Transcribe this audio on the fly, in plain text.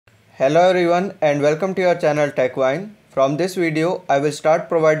Hello everyone and welcome to your channel TechVine. From this video, I will start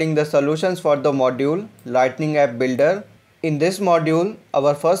providing the solutions for the module Lightning App Builder. In this module,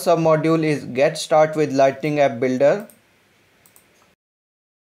 our first submodule is Get Start with Lightning App Builder.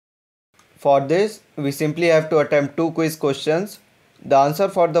 For this, we simply have to attempt two quiz questions. The answer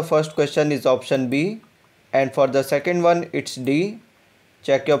for the first question is option B and for the second one it's D.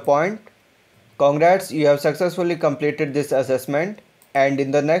 Check your point. Congrats, you have successfully completed this assessment. And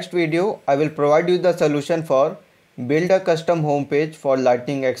in the next video, I will provide you the solution for build a custom homepage for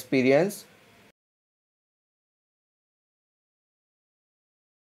Lightning experience.